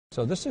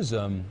So this is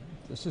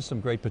some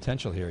great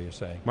potential here, you're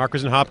saying. Mark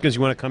Rizzn Hopkins,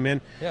 you want to come in?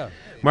 Yeah.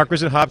 Mark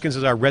Rizzn Hopkins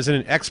is our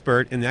resident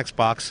expert in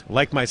Xbox,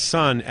 like my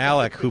son,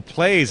 Alec, who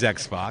plays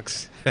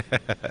Xbox.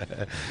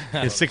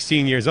 He's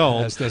 16 years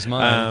old. As does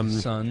my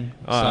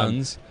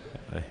sons.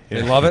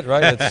 They love it,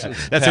 right?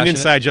 It's That's an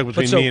inside joke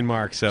between me and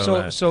Mark.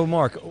 So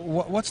Mark,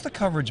 what's the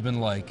coverage been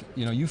like?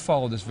 You know, you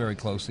follow this very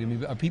closely. I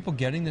mean, are people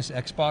getting this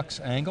Xbox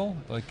angle,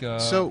 like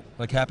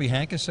Happy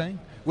Hank is saying?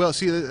 Well,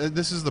 see,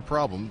 this is the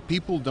problem.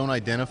 People don't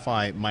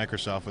identify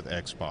Microsoft with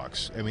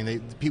Xbox. I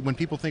mean, when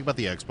people think about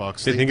the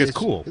Xbox, they think it's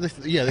cool. They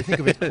think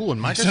of it cool,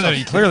 and Microsoft. So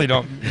they clearly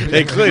don't.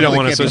 They clearly don't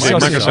want to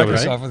associate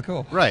Microsoft with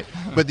cool. Right.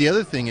 But the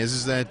other thing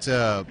is that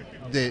a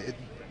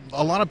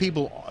lot of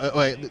people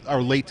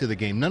are late to the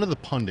game. None of the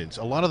pundits,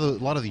 a lot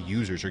of the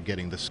users are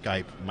getting the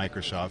Skype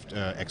Microsoft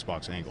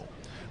Xbox angle.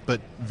 But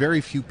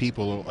very few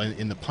people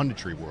in the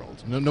punditry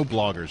world. No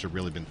bloggers have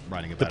really been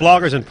writing about it. The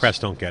bloggers and press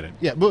don't get it.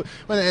 Yeah,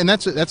 and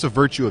that's a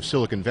virtue of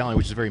Silicon Valley,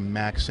 which is a very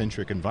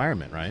Mac-centric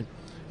environment, right?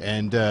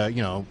 And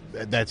you know,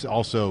 that's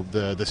also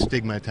the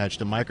stigma attached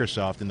to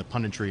Microsoft in the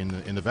punditry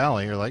in the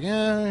Valley. Are like,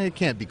 it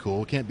can't be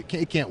cool.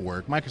 It can't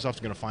work.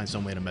 Microsoft's going to find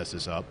some way to mess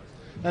this up.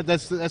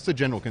 That's the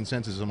general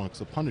consensus amongst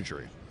the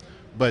punditry.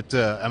 But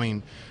I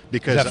mean,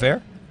 because is that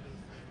fair?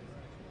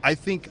 I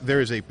think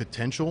there is a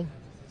potential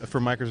for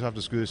Microsoft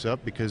to screw this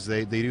up because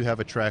they do have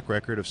a track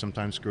record of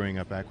sometimes screwing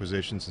up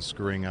acquisitions and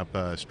screwing up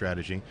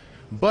strategy.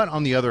 But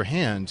on the other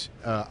hand,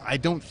 I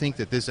don't think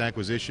that this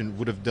acquisition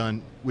would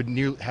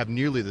have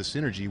nearly the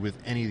synergy with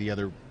any of the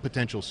other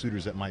potential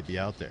suitors that might be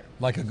out there.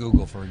 Like a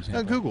Google, for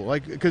example. Google,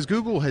 because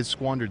Google has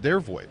squandered their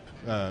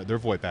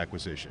VoIP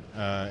acquisition,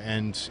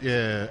 and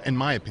in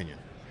my opinion.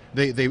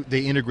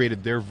 They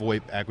integrated their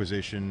VoIP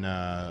acquisition,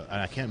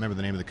 I can't remember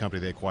the name of the company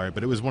they acquired,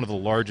 but it was one of the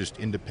largest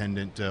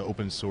independent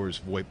open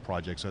source VoIP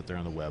projects out there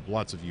on the web,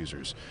 lots of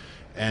users.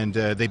 And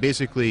they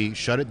basically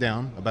shut it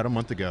down about a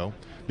month ago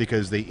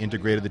because they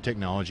integrated the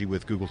technology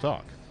with Google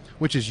Talk,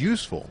 which is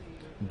useful,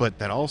 but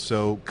that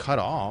also cut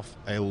off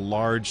a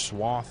large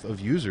swath of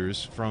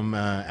users from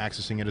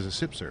accessing it as a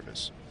SIP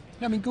service.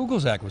 I mean,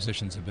 Google's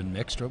acquisitions have been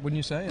mixed, wouldn't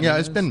you say? Yeah,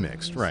 it's been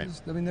mixed, right.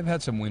 I mean, they've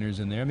had some winners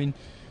in there. I mean,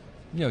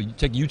 you know, you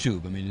take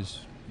YouTube. I mean,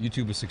 is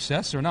YouTube a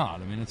success or not?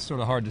 I mean, it's sort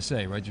of hard to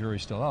say, right?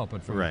 Jury's still out.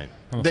 But from a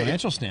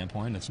financial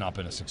standpoint, it's not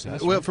been a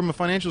success. Well, right? From a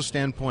financial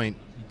standpoint,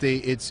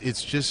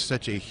 it's just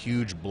such a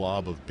huge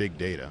blob of big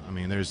data. I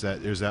mean, there's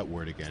that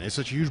word again. It's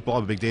such a huge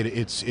blob of big data.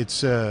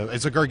 It's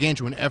a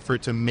gargantuan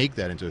effort to make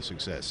that into a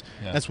success.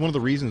 Yeah. That's one of the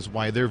reasons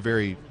why they're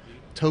very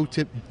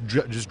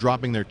just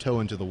dropping their toe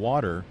into the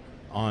water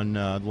on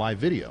live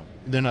video.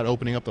 They're not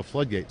opening up the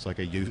floodgates like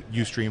a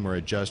Ustream or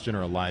a Justin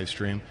or a live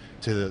stream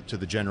to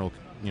the general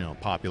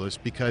populace,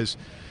 because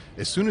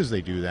as soon as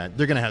they do that,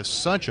 they're going to have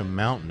such a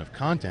mountain of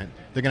content.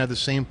 They're going to have the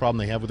same problem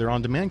they have with their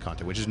on-demand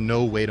content, which is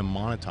no way to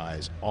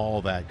monetize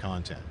all that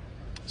content.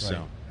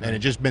 So, and it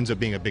just ends up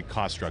being a big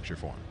cost structure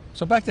for them.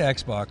 So back to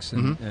Xbox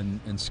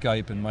and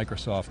Skype and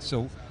Microsoft.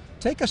 So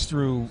take us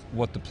through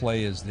what the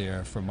play is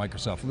there for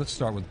Microsoft. Let's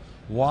start with,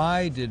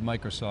 why did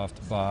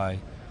Microsoft buy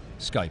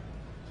Skype?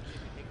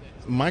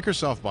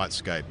 Microsoft bought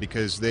Skype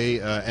because they,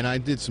 and I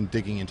did some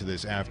digging into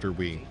this after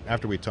we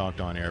talked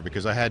on air,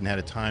 because I hadn't had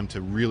a time to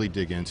really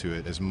dig into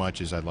it as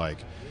much as I'd like.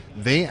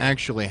 They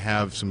actually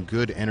have some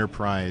good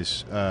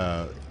enterprise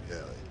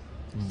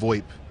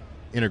VoIP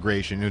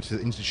integration into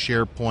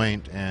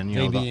SharePoint, and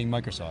they being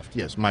Microsoft.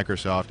 Yes,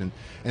 Microsoft,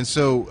 and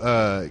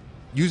so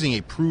using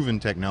a proven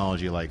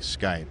technology like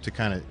Skype to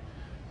kind of.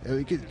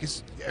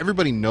 Because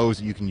everybody knows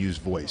that you can use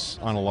voice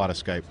on a lot of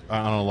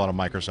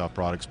Microsoft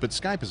products, but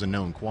Skype is a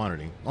known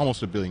quantity,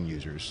 almost 1 billion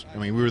users. I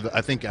mean, I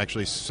think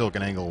actually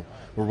SiliconANGLE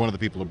were one of the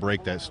people to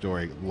break that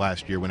story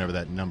last year whenever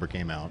that number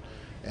came out.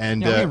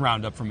 And we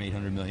round up from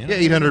 800 million. Yeah,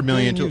 800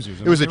 million. Users.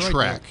 It was a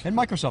track. And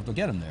Microsoft will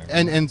get them there.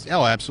 And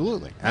oh,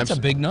 absolutely. That's a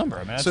big number.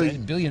 I mean, that's a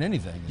billion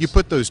anything. You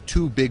put those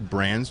two big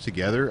brands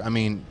together, I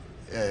mean,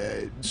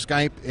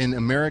 Skype in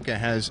America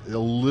has a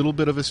little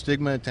bit of a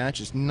stigma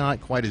attached. It's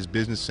not quite as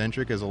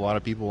business-centric as a lot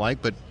of people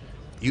like, but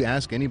you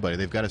ask anybody,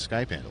 they've got a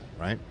Skype handle,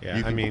 right?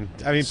 Yeah, I mean,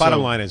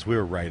 bottom line is we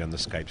were right on the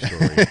Skype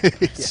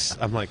story.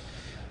 I'm like,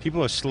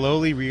 people are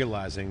slowly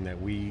realizing that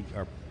we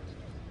are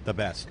the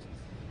best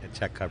at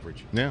tech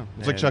coverage. Yeah,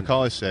 it's like Chuck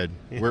Collis said,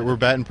 we're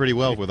batting pretty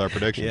well with our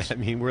predictions. Yeah, I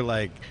mean, we're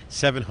like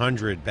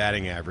 700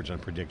 batting average on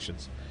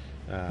predictions.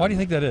 Why do you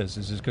think that is?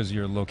 Is it because of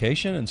your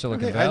location in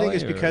Silicon Valley? I think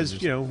it's because,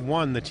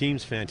 one, the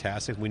team's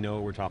fantastic. We know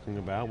what we're talking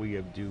about.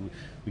 We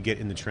get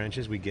in the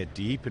trenches, we get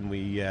deep, and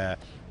we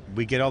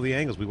get all the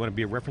angles. We want to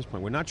be a reference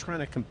point. We're not trying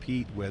to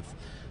compete with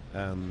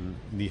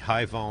the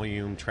high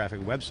volume traffic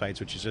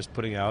websites, which is just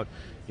putting out,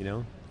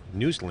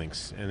 news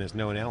links, and there's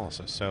no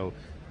analysis. So,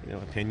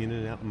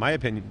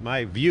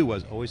 my view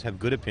was always have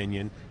good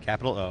opinion,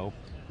 capital O,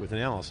 with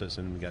analysis,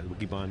 and we'll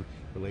keep on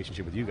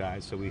relationship with you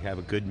guys, so we have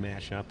a good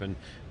mashup, and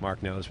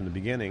Mark knows from the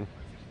beginning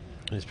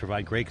is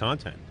provide great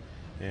content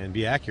and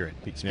be accurate,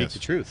 speak the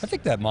truth. I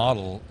think that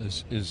model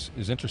is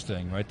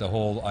interesting, right? The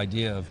whole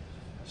idea of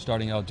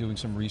starting out doing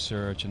some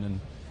research and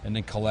then and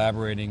then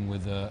collaborating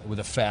with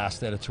a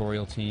fast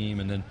editorial team,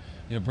 and then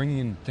bringing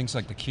in things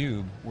like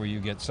theCUBE, where you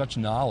get such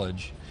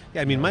knowledge.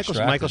 Yeah, I mean,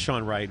 extracted. Michael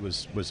Sean Wright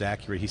was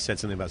accurate. He said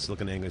something about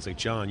SiliconANGLE. He's like,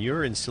 John,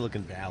 you're in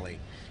Silicon Valley,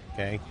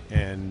 okay,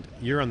 and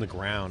you're on the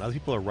ground. Other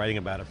people are writing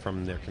about it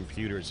from their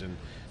computers and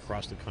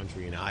across the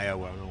country in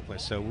Iowa and all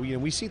places. So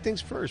we see things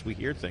first. We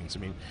hear things. I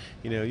mean,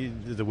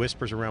 the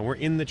whispers around. We're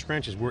in the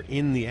trenches. We're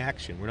in the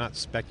action. We're not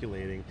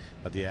speculating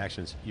about the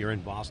actions. You're in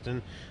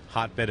Boston,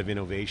 hotbed of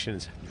innovation.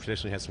 It's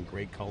traditionally has some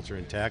great culture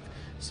in tech.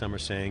 Some are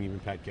saying, even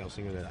Pat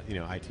Gelsinger, that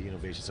IT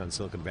innovations on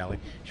Silicon Valley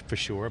for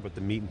sure. But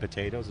the meat and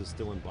potatoes is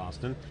still in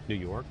Boston, New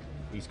York,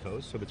 East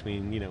Coast. So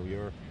between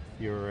your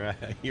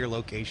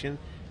location.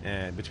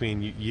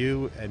 Between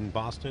you and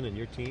Boston and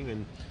your team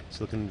and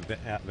Silicon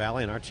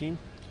Valley and our team,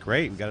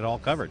 great, we got it all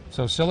covered.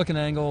 So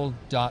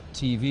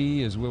siliconangle.tv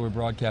is where we're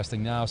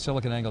broadcasting now.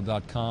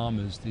 Siliconangle.com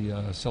is the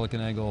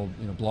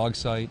SiliconANGLE blog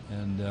site,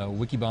 and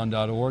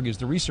wikibon.org is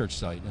the research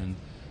site. And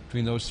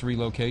between those three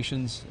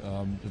locations,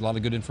 there's a lot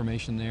of good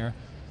information there.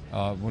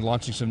 We're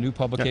launching some new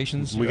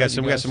publications. We got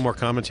some more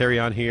commentary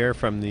on here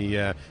from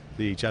the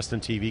Justin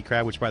TV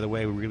crowd, which, by the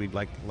way, we really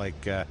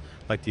like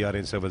the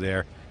audience over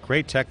there.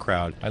 Great tech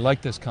crowd. I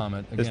like this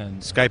comment again.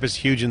 Skype is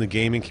huge in the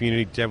gaming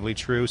community, definitely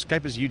true.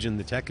 Skype is huge in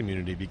the tech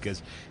community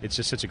because it's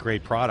just such a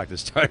great product. It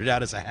started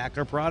out as a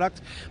hacker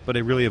product, but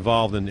it really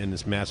evolved and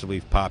is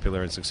massively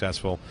popular and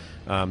successful.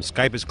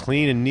 Skype is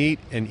clean and neat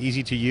and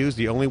easy to use.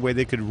 The only way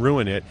they could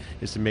ruin it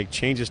is to make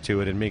changes to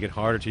it and make it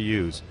harder to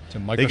use. So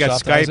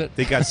Microsoft has it?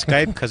 They got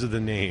Skype because of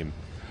the name.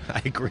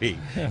 I agree.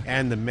 Yeah.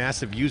 And the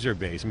massive user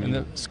base. I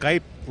mean,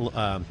 Skype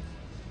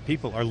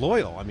people are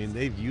loyal. I mean,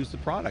 they've used the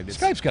product.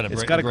 Skype's got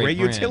a great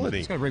utility.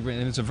 It's got a great brand,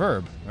 and it's a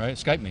verb, right?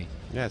 Skype me.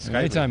 Yeah, Skype.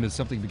 Anytime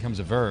something becomes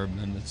a verb,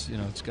 then it's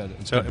got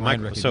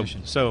brand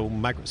recognition.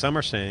 Some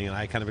are saying, and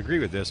I kind of agree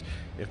with this,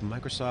 if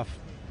Microsoft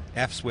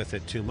F's with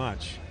it too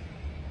much,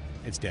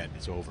 it's dead.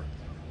 It's over.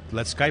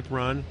 Let Skype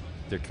run.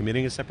 They're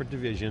committing a separate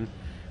division.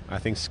 I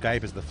think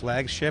Skype is the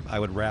flagship. I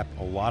would wrap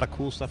a lot of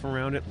cool stuff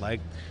around it, like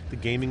the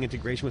gaming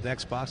integration with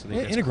Xbox. I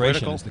think that's integration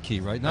critical. is the key,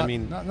 right?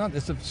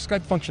 It's the Skype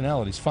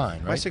functionality is fine,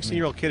 right? My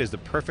 16-year-old kid is the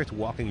perfect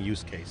walking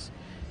use case.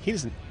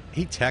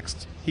 He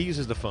texts. He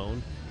uses the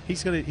phone.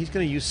 He's gonna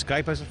use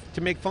Skype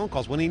to make phone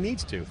calls when he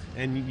needs to,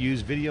 and use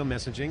video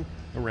messaging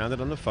around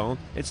it on the phone.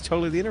 It's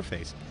totally the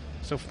interface.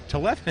 So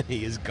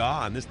telephony is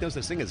gone. There's no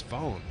such thing as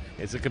phone.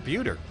 It's a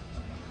computer.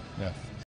 Yeah.